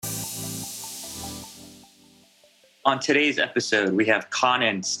On today's episode, we have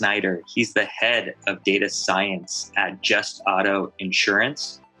Conan Snyder. He's the head of data science at Just Auto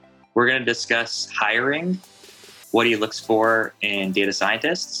Insurance. We're going to discuss hiring, what he looks for in data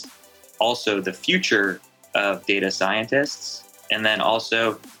scientists, also the future of data scientists, and then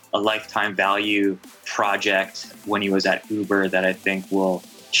also a lifetime value project when he was at Uber that I think will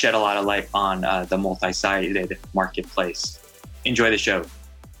shed a lot of light on the multi-sided marketplace. Enjoy the show.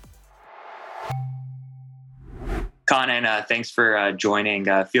 Conan, thanks for joining.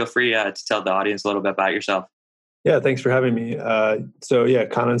 Feel free to tell the audience a little bit about yourself. Yeah, thanks for having me.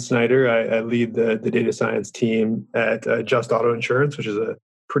 Conan Snyder. I lead the data science team at Just Auto Insurance, which is a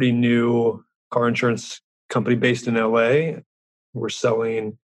pretty new car insurance company based in LA. We're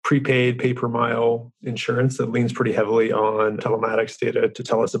selling prepaid pay-per-mile insurance that leans pretty heavily on telematics data to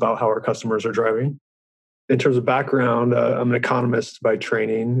tell us about how our customers are driving. In terms of background, I'm an economist by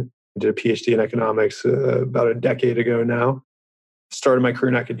training. I did a PhD in economics about a decade ago now. Started my career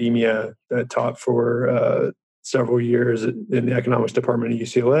in academia, taught for several years in the economics department at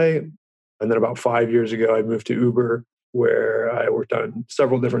UCLA. And then about 5 years ago, I moved to Uber, where I worked on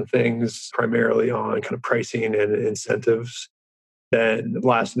several different things, primarily on kind of pricing and incentives. Then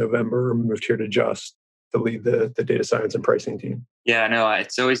last November, moved here to Just to lead the data science and pricing team. Yeah, no,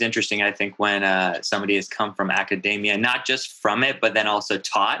 it's always interesting, I think, when somebody has come from academia, not just from it, but then also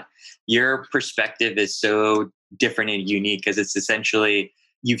taught. Your perspective is so different and unique because it's essentially,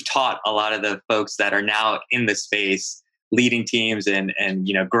 you've taught a lot of the folks that are now in the space, leading teams and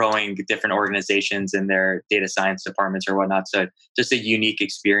growing different organizations in their data science departments or whatnot. So just a unique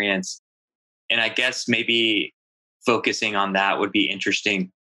experience. And I guess maybe focusing on that would be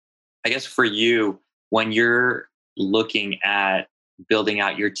interesting. I guess for you, when you're looking at building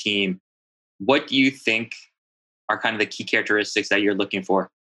out your team, what do you think are kind of the key characteristics that you're looking for?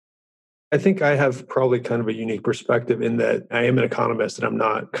 I think I have probably kind of a unique perspective in that I am an economist and I'm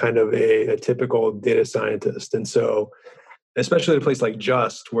not kind of a typical data scientist. And so, especially at a place like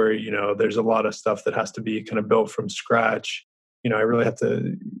Just, where, there's a lot of stuff that has to be kind of built from scratch. I really have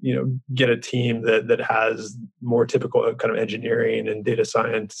to, get a team that has more typical kind of engineering and data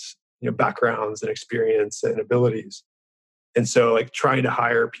science, backgrounds and experience and abilities. And so, like, trying to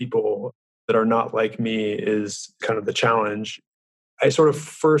hire people that are not like me is kind of the challenge. I sort of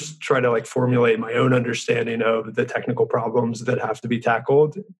first try to formulate my own understanding of the technical problems that have to be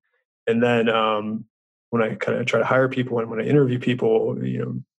tackled. And then when I kind of try to hire people and when I interview people,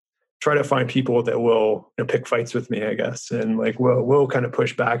 try to find people that will pick fights with me, I guess, and will kind of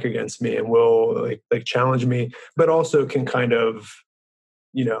push back against me and will like challenge me, but also can kind of,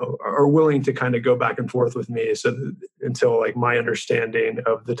 are willing to kind of go back and forth with me until my understanding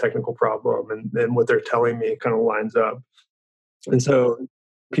of the technical problem and what they're telling me kind of lines up. And so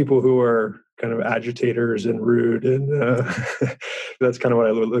people who are kind of agitators and rude, and that's kind of what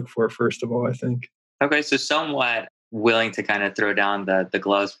I would look for, first of all, I think. Okay, so somewhat willing to kind of throw down the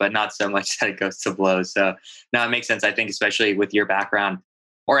gloves, but not so much that it goes to blows. So now it makes sense, I think, especially with your background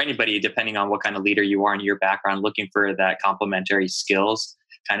or anybody, depending on what kind of leader you are in your background, looking for that complementary skills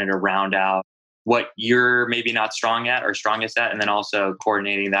kind of to round out what you're maybe not strong at or strongest at, and then also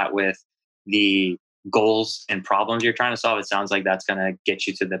coordinating that with the goals and problems you're trying to solve. It sounds like that's going to get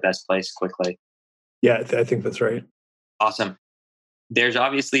you to the best place quickly. Yeah, I think that's right. Awesome. There's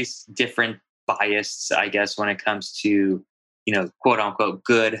obviously different bias, I guess, when it comes to, quote unquote,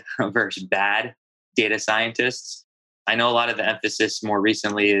 good versus bad data scientists. I know a lot of the emphasis more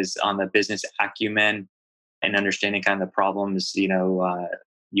recently is on the business acumen and understanding kind of the problems,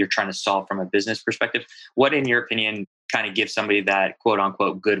 you're trying to solve from a business perspective. What, in your opinion, kind of gives somebody that quote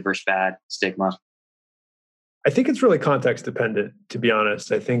unquote good versus bad stigma? I think it's really context dependent, to be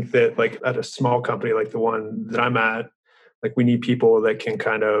honest. I think that at a small company like the one that I'm at, we need people that can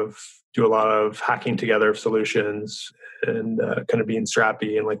kind of do a lot of hacking together of solutions and kind of being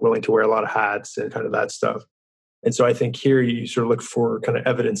scrappy and willing to wear a lot of hats and kind of that stuff. And so I think here you sort of look for kind of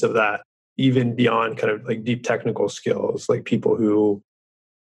evidence of that, even beyond kind of deep technical skills, people who,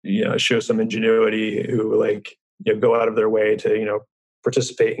 show some ingenuity, who go out of their way to,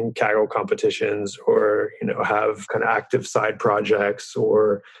 participate in Kaggle competitions or, have kind of active side projects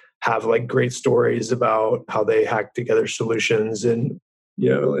or have great stories about how they hack together solutions and,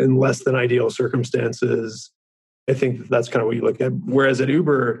 in less than ideal circumstances. I think that's kind of what you look at. Whereas at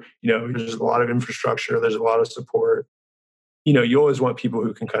Uber, there's a lot of infrastructure, there's a lot of support. You always want people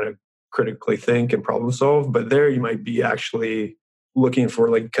who can kind of critically think and problem solve, but there you might be actually looking for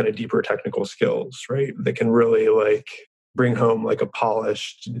kind of deeper technical skills, right? That can really bring home a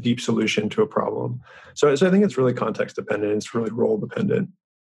polished, deep solution to a problem. So I think it's really context dependent. It's really role dependent.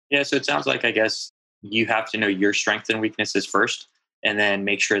 Yeah. So it sounds like, I guess, you have to know your strengths and weaknesses first, and then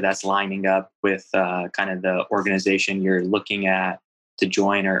make sure that's lining up with kind of the organization you're looking at to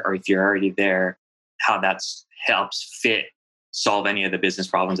join, or if you're already there, how that's helps fit solve any of the business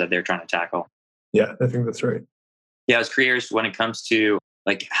problems that they're trying to tackle. Yeah, I think that's right. Yeah, I was curious when it comes to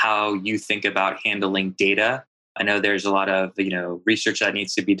like how you think about handling data. I know there's a lot of research that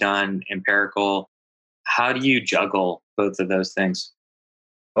needs to be done, empirical. How do you juggle both of those things?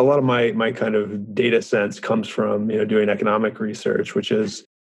 A lot of my kind of data sense comes from doing economic research, which is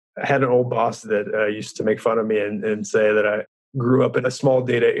I had an old boss that used to make fun of me and say that I grew up in a small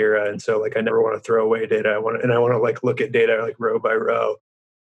data era, and so like I never want to throw away data. I want to like look at data like row by row.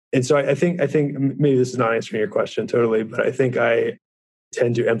 And so I think maybe this is not answering your question totally, but I think I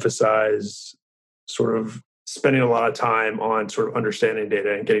tend to emphasize sort of spending a lot of time on sort of understanding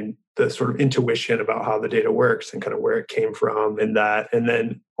data and getting the sort of intuition about how the data works and kind of where it came from and that, and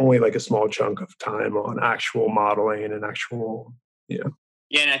then only like a small chunk of time on actual modeling and actual, Yeah,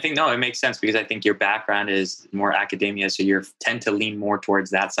 and I think no, it makes sense because I think your background is more academia, so you tend to lean more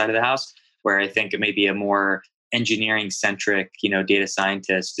towards that side of the house. Where I think maybe a more engineering centric, data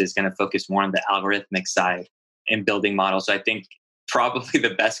scientist is going to focus more on the algorithmic side and building models. So I think probably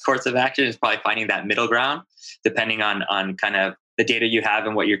the best course of action is probably finding that middle ground, depending on kind of the data you have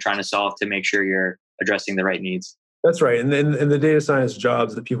and what you're trying to solve to make sure you're addressing the right needs. That's right. And then and the data science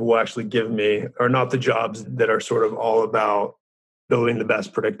jobs that people will actually give me are not the jobs that are sort of all about building the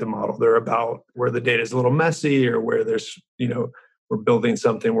best predictive model. They're about where the data is a little messy or where there's, we're building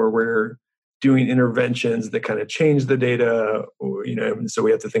something where we're doing interventions that kind of change the data, or, and so we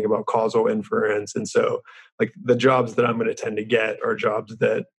have to think about causal inference. And so like the jobs that I'm going to tend to get are jobs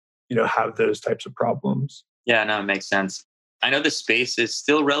that, have those types of problems. Yeah, no, it makes sense. I know the space is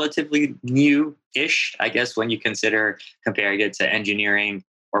still relatively new-ish, I guess, when you consider comparing it to engineering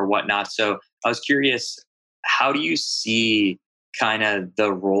or whatnot. So I was curious, how do you see kind of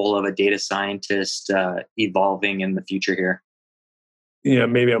the role of a data scientist evolving in the future here?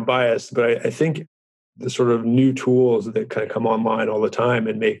 Maybe I'm biased, but I think the sort of new tools that kind of come online all the time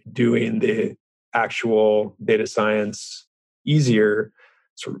and make doing the actual data science easier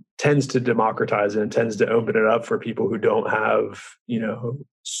sort of tends to democratize it and tends to open it up for people who don't have,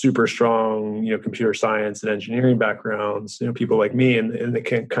 super strong, computer science and engineering backgrounds, people like me, and they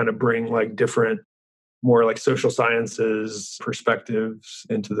can kind of bring like different, more like social sciences perspectives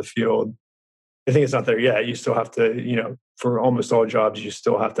into the field. I think it's not there yet. You still have to, for almost all jobs, you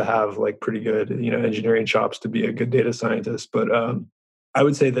still have to have like pretty good, engineering chops to be a good data scientist. But I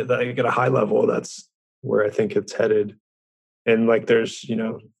would say that like at a high level, that's where I think it's headed. And like there's,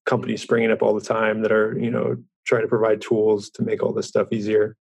 companies springing up all the time that are, trying to provide tools to make all this stuff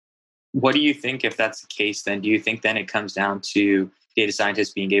easier. What do you think if that's the case then? Do you think then it comes down to data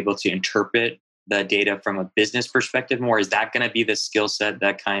scientists being able to interpret the data from a business perspective more? Is that going to be the skill set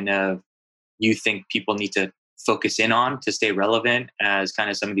that kind of you think people need to focus in on to stay relevant as kind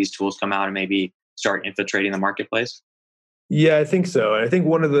of some of these tools come out and maybe start infiltrating the marketplace? Yeah, I think so. And I think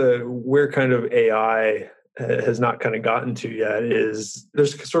one of the where kind of AI has not kind of gotten to yet is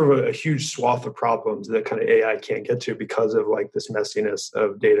there's sort of a huge swath of problems that kind of AI can't get to because of like this messiness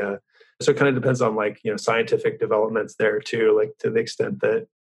of data. So it kind of depends on like, scientific developments there too, like to the extent that,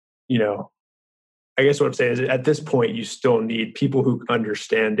 you know, I guess what I'm saying is at this point, you still need people who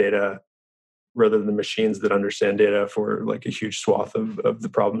understand data rather than machines that understand data for like a huge swath of the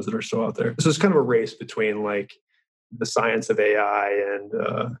problems that are still out there. So it's kind of a race between like the science of AI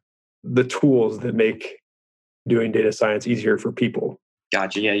and the tools that make doing data science easier for people.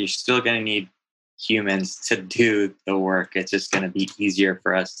 Gotcha. Yeah, you're still going to need humans to do the work. It's just going to be easier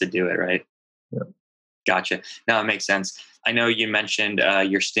for us to do it, right? Yeah. Gotcha. No, it makes sense. I know you mentioned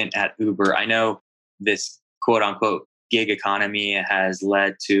your stint at Uber. I know this quote unquote gig economy has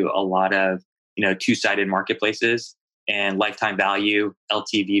led to a lot of, two-sided marketplaces, and lifetime value,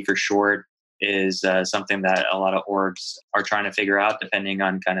 LTV for short, is something that a lot of orgs are trying to figure out depending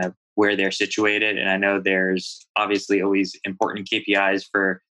on kind of where they're situated. And I know there's obviously always important KPIs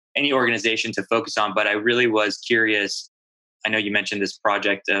for any organization to focus on, but I really was curious. I know you mentioned this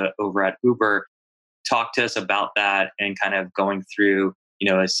project over at Uber. Talk to us about that and kind of going through,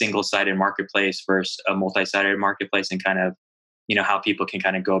 a single-sided marketplace versus a multi-sided marketplace, and kind of, how people can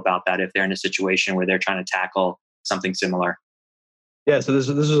kind of go about that if they're in a situation where they're trying to tackle something similar. Yeah. So this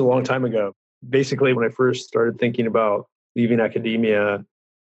is a long time ago. Basically, when I first started thinking about leaving academia,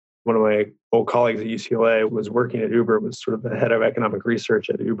 one of my old colleagues at UCLA was working at Uber, was sort of the head of economic research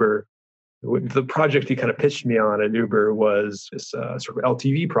at Uber. The project he kind of pitched me on at Uber was this sort of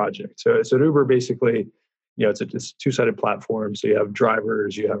LTV project. So at Uber, basically, it's a two-sided platform. So you have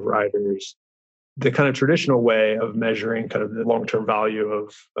drivers, you have riders. the kind of traditional way of measuring kind of the long-term value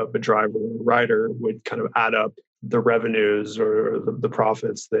of a driver or rider would kind of add up the revenues or the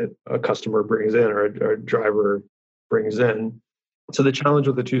profits that a customer brings in or a driver brings in. So the challenge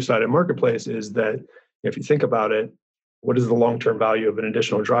with the two-sided marketplace is that if you think about it, what is the long-term value of an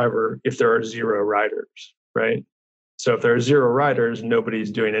additional driver if there are zero riders, right? So if there are zero riders, nobody's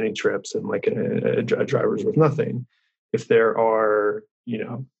doing any trips and like a driver's worth nothing. If there are,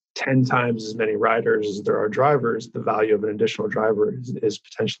 10 times as many riders as there are drivers, the value of an additional driver is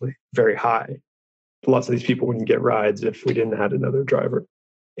potentially very high. Lots of these people wouldn't get rides if we didn't add another driver.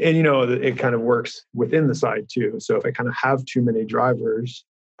 And, it kind of works within the side too. So if I kind of have too many drivers,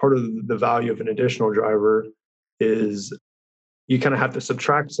 part of the value of an additional driver is you kind of have to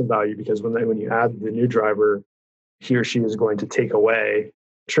subtract some value because when you add the new driver, he or she is going to take away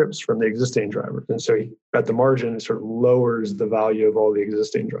trips from the existing drivers. And so at the margin, it sort of lowers the value of all the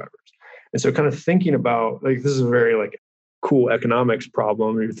existing drivers. And so kind of thinking about this is a very cool economics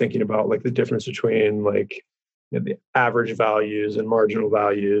problem. You're thinking about the difference between the average values and marginal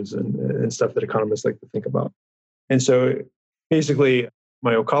values and stuff that economists like to think about. And so basically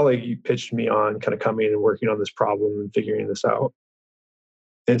my old colleague pitched me on kind of coming and working on this problem and figuring this out.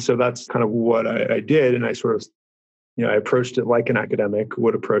 And so that's kind of what I did. And I sort of I approached it like an academic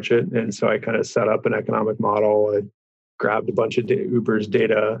would approach it. And so I kind of set up an economic model. I grabbed a bunch of Uber's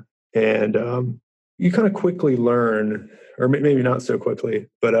data, and you kind of quickly learn, or maybe not so quickly,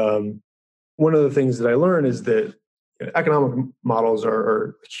 but one of the things that I learned is that economic models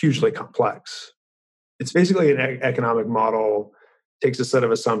are hugely complex. It's basically an economic model, takes a set of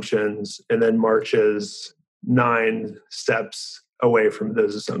assumptions, and then marches 9 steps away from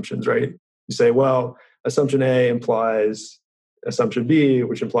those assumptions, right? You say, well, assumption A implies assumption B,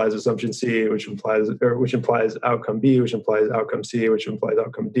 which implies assumption C, which implies outcome B, which implies outcome C, which implies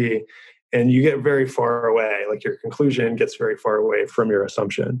outcome D. And you get very far away, your conclusion gets very far away from your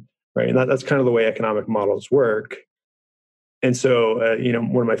assumption, right? And that's kind of the way economic models work. And so,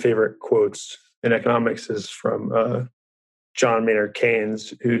 one of my favorite quotes in economics is from John Maynard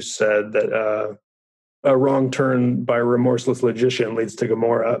Keynes, who said that a wrong turn by a remorseless logician leads to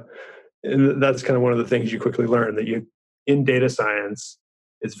Gomorrah. And that's kind of one of the things you quickly learn, that in data science,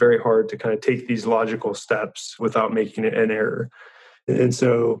 it's very hard to kind of take these logical steps without making an error. And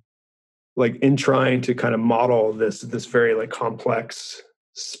so in trying to kind of model this very complex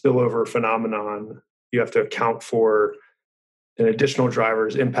spillover phenomenon, you have to account for an additional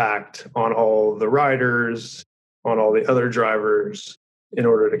driver's impact on all the riders, on all the other drivers in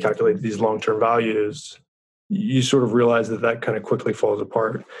order to calculate these long-term values. You sort of realize that kind of quickly falls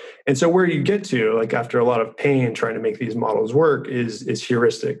apart. And so where you get to, after a lot of pain trying to make these models work, is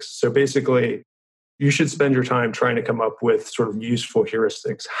heuristics. So basically, you should spend your time trying to come up with sort of useful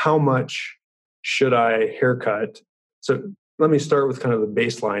heuristics. How much should I haircut? So let me start with kind of the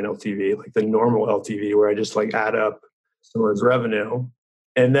baseline LTV, the normal LTV, where I just add up someone's revenue,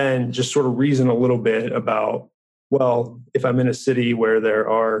 and then just sort of reason a little bit about, well, if I'm in a city where there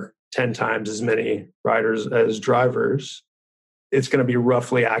are 10 times as many riders as drivers, it's going to be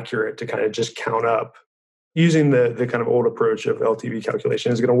roughly accurate to kind of just count up. Using the kind of old approach of LTV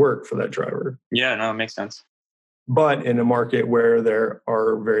calculation is going to work for that driver. Yeah, no, it makes sense. But in a market where there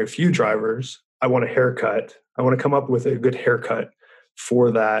are very few drivers, I want a haircut. I want to come up with a good haircut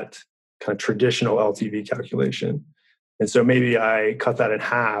for that kind of traditional LTV calculation. And so maybe I cut that in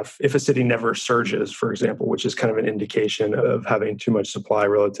half if a city never surges, for example, which is kind of an indication of having too much supply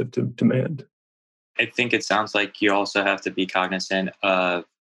relative to demand. I think it sounds like you also have to be cognizant of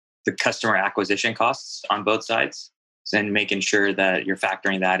the customer acquisition costs on both sides and making sure that you're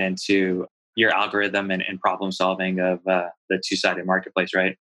factoring that into your algorithm and problem solving of the two-sided marketplace,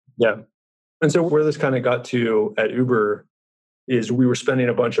 right? Yeah. And so where this kind of got to at Uber is we were spending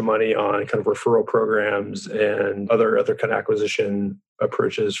a bunch of money on kind of referral programs and other kind of acquisition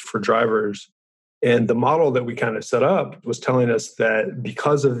approaches for drivers. And the model that we kind of set up was telling us that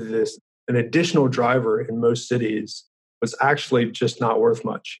because of this, an additional driver in most cities was actually just not worth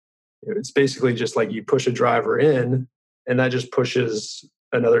much. It's basically just you push a driver in and that just pushes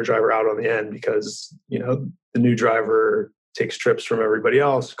another driver out on the end because, the new driver takes trips from everybody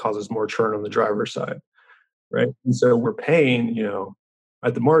else, causes more churn on the driver's side. Right. And so we're paying,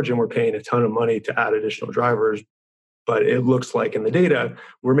 at the margin, we're paying a ton of money to add additional drivers. But it looks like in the data,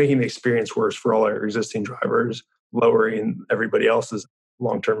 we're making the experience worse for all our existing drivers, lowering everybody else's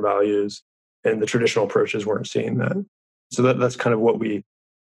long-term values. And the traditional approaches weren't seeing that. So that's kind of what we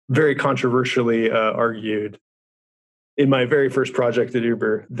very controversially argued in my very first project at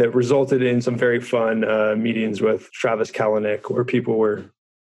Uber that resulted in some very fun meetings with Travis Kalanick, where people were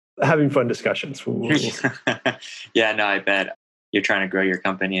having fun discussions. Yeah, no, I bet you're trying to grow your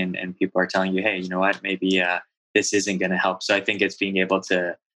company and people are telling you, hey, you know what, maybe this isn't going to help. So I think it's being able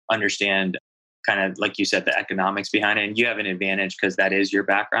to understand kind of, like you said, the economics behind it. And you have an advantage because that is your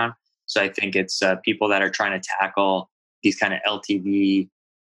background. So I think it's people that are trying to tackle these kind of LTV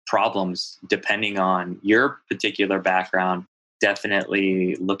problems, depending on your particular background,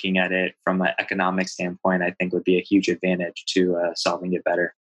 definitely looking at it from an economic standpoint, I think would be a huge advantage to solving it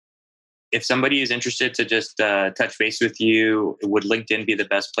better. If somebody is interested to just touch base with you, would LinkedIn be the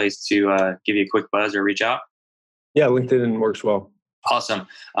best place to give you a quick buzz or reach out? Yeah, LinkedIn works well. Awesome.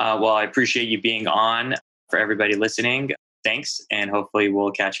 Well, I appreciate you being on. For everybody listening, thanks, and hopefully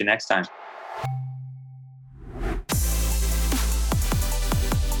we'll catch you next time.